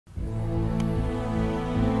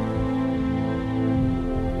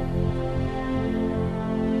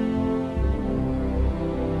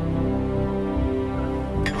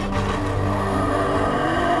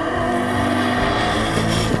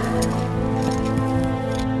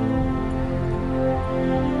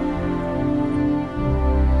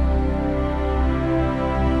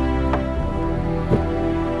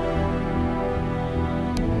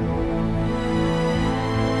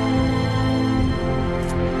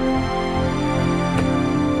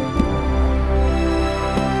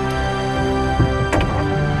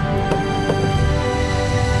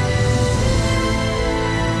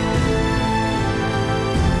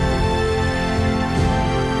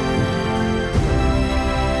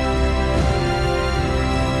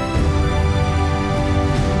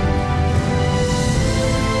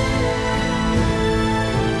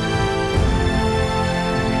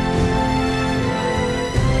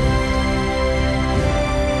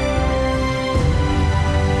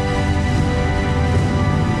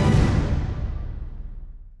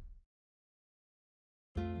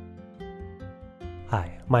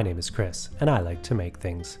My name is Chris, and I like to make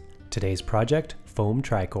things. Today's project, foam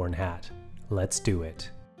tricorn hat. Let's do it.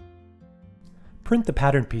 Print the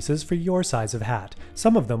pattern pieces for your size of hat.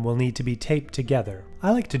 Some of them will need to be taped together.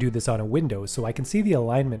 I like to do this on a window so I can see the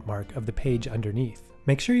alignment mark of the page underneath.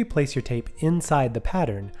 Make sure you place your tape inside the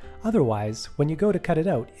pattern, otherwise, when you go to cut it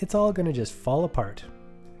out, it's all gonna just fall apart.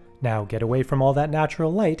 Now get away from all that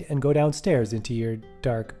natural light and go downstairs into your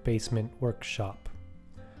dark basement workshop.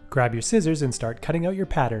 Grab your scissors and start cutting out your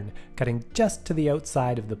pattern, cutting just to the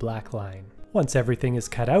outside of the black line. Once everything is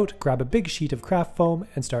cut out, grab a big sheet of craft foam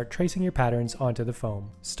and start tracing your patterns onto the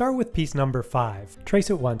foam. Start with piece number 5. Trace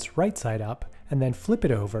it once right side up, and then flip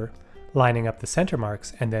it over, lining up the center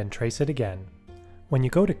marks, and then trace it again. When you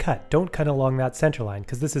go to cut, don't cut along that center line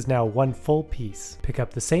because this is now one full piece. Pick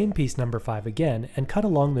up the same piece number 5 again and cut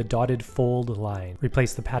along the dotted fold line.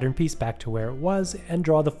 Replace the pattern piece back to where it was and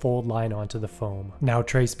draw the fold line onto the foam. Now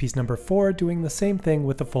trace piece number 4, doing the same thing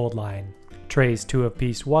with the fold line. Trace 2 of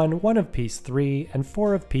piece 1, 1 of piece 3, and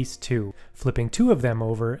 4 of piece 2, flipping 2 of them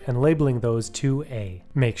over and labeling those 2A.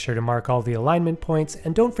 Make sure to mark all the alignment points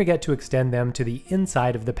and don't forget to extend them to the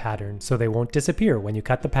inside of the pattern so they won't disappear when you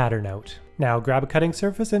cut the pattern out. Now grab a cutting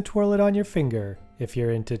surface and twirl it on your finger. If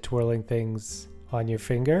you're into twirling things on your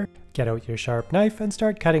finger, get out your sharp knife and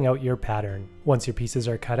start cutting out your pattern. Once your pieces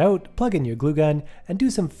are cut out, plug in your glue gun and do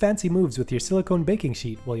some fancy moves with your silicone baking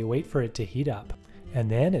sheet while you wait for it to heat up. And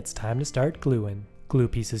then it's time to start gluing. Glue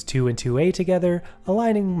pieces 2 and 2A together,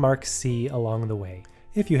 aligning mark C along the way.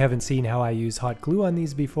 If you haven't seen how I use hot glue on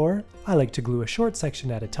these before, I like to glue a short section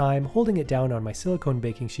at a time, holding it down on my silicone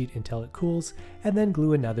baking sheet until it cools, and then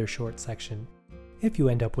glue another short section. If you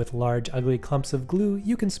end up with large ugly clumps of glue,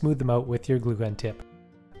 you can smooth them out with your glue gun tip.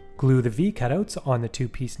 Glue the V cutouts on the 2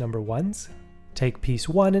 piece number 1s. Take piece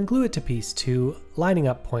 1 and glue it to piece 2, lining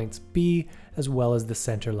up points B as well as the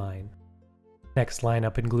center line. Next, line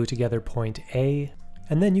up and glue together point A,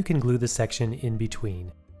 and then you can glue the section in between.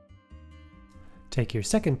 Take your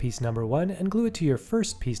second piece number 1 and glue it to your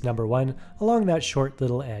first piece number 1 along that short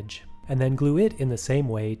little edge, and then glue it in the same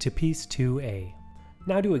way to piece 2A.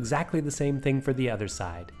 Now do exactly the same thing for the other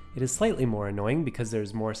side. It is slightly more annoying because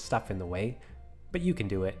there's more stuff in the way, but you can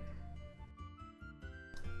do it.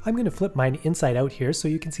 I'm going to flip mine inside out here so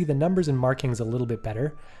you can see the numbers and markings a little bit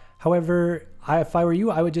better. However, if I were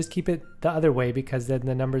you, I would just keep it the other way because then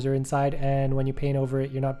the numbers are inside and when you paint over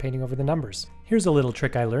it, you're not painting over the numbers. Here's a little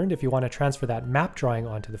trick I learned. If you want to transfer that map drawing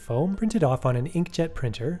onto the foam, print it off on an inkjet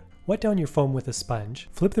printer, wet down your foam with a sponge,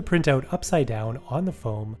 flip the printout upside down on the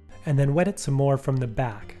foam, and then wet it some more from the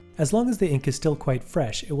back. As long as the ink is still quite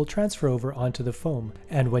fresh, it will transfer over onto the foam,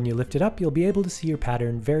 and when you lift it up, you'll be able to see your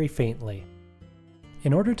pattern very faintly.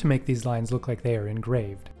 In order to make these lines look like they are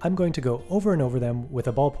engraved, I'm going to go over and over them with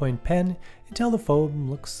a ballpoint pen until the foam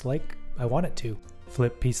looks like I want it to.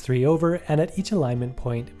 Flip piece 3 over and at each alignment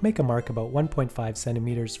point, make a mark about 1.5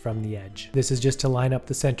 centimeters from the edge. This is just to line up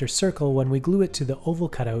the center circle when we glue it to the oval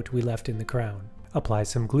cutout we left in the crown. Apply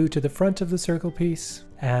some glue to the front of the circle piece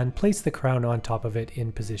and place the crown on top of it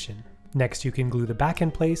in position. Next you can glue the back in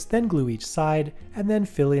place, then glue each side, and then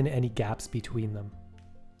fill in any gaps between them.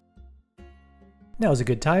 Now's a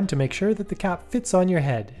good time to make sure that the cap fits on your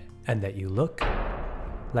head and that you look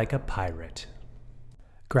like a pirate.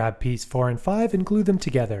 Grab piece 4 and 5 and glue them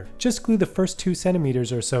together. Just glue the first 2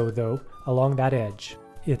 centimeters or so though, along that edge.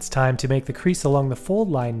 It's time to make the crease along the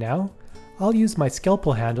fold line now. I'll use my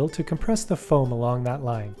scalpel handle to compress the foam along that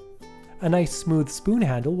line. A nice smooth spoon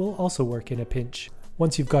handle will also work in a pinch.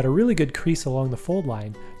 Once you've got a really good crease along the fold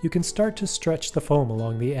line, you can start to stretch the foam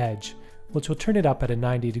along the edge, which will turn it up at a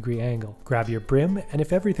 90-degree angle. Grab your brim, and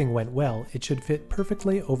if everything went well, it should fit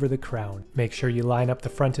perfectly over the crown. Make sure you line up the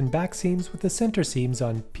front and back seams with the center seams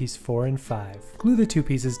on piece 4 and 5. Glue the 2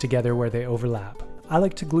 pieces together where they overlap. I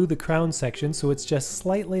like to glue the crown section so it's just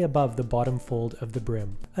slightly above the bottom fold of the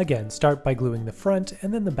brim. Again, start by gluing the front,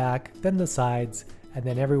 and then the back, then the sides, and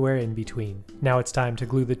then everywhere in between. Now it's time to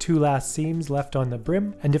glue the 2 last seams left on the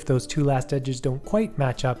brim, and if those 2 last edges don't quite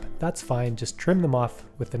match up, that's fine, just trim them off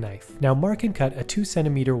with the knife. Now mark and cut a 2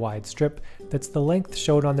 centimeter wide strip that's the length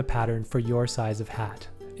shown on the pattern for your size of hat.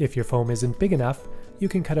 If your foam isn't big enough, you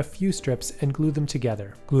can cut a few strips and glue them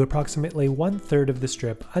together. Glue approximately 1/3 of the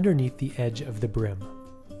strip underneath the edge of the brim.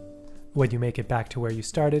 When you make it back to where you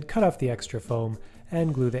started, cut off the extra foam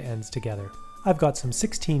and glue the ends together. I've got some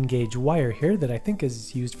 16 gauge wire here that I think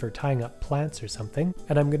is used for tying up plants or something,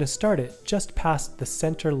 and I'm going to start it just past the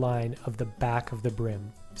center line of the back of the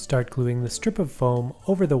brim. Start gluing the strip of foam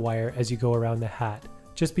over the wire as you go around the hat.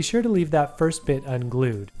 Just be sure to leave that first bit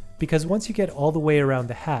unglued, because once you get all the way around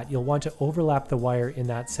the hat, you'll want to overlap the wire in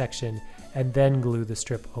that section and then glue the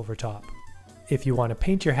strip over top. If you want to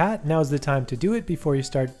paint your hat, now's the time to do it before you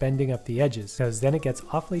start bending up the edges, because then it gets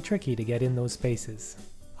awfully tricky to get in those spaces.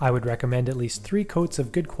 I would recommend at least 3 coats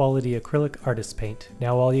of good quality acrylic artist paint.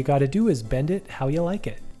 Now all you gotta do is bend it how you like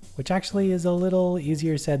it, which actually is a little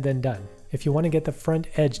easier said than done. If you want to get the front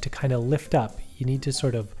edge to kind of lift up, you need to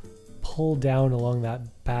sort of pull down along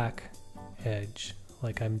that back edge,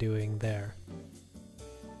 like I'm doing there.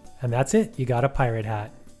 And that's it, you got a pirate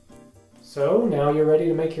hat. So now you're ready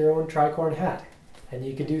to make your own tricorn hat. And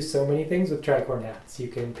you can do so many things with tricorn hats. You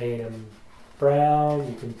can paint them brown,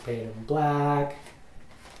 you can paint them black.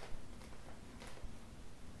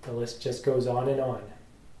 The list just goes on and on.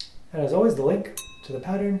 And as always, the link to the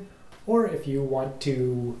pattern, or if you want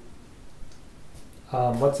to,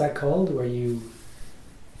 what's that called, where you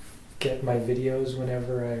get my videos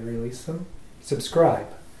whenever I release them? Subscribe.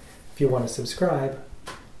 If you want to subscribe,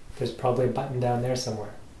 there's probably a button down there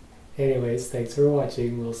somewhere. Anyways, thanks for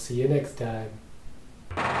watching. We'll see you next time.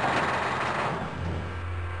 Nice.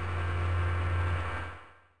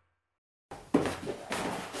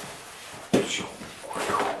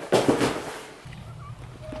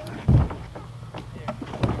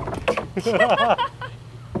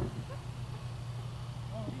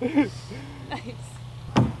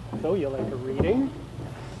 So you like a reading?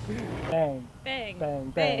 Bang. Bang.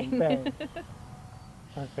 Bang, bang, bang.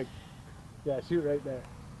 Perfect. Yeah, shoot right there.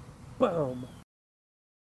 Boom.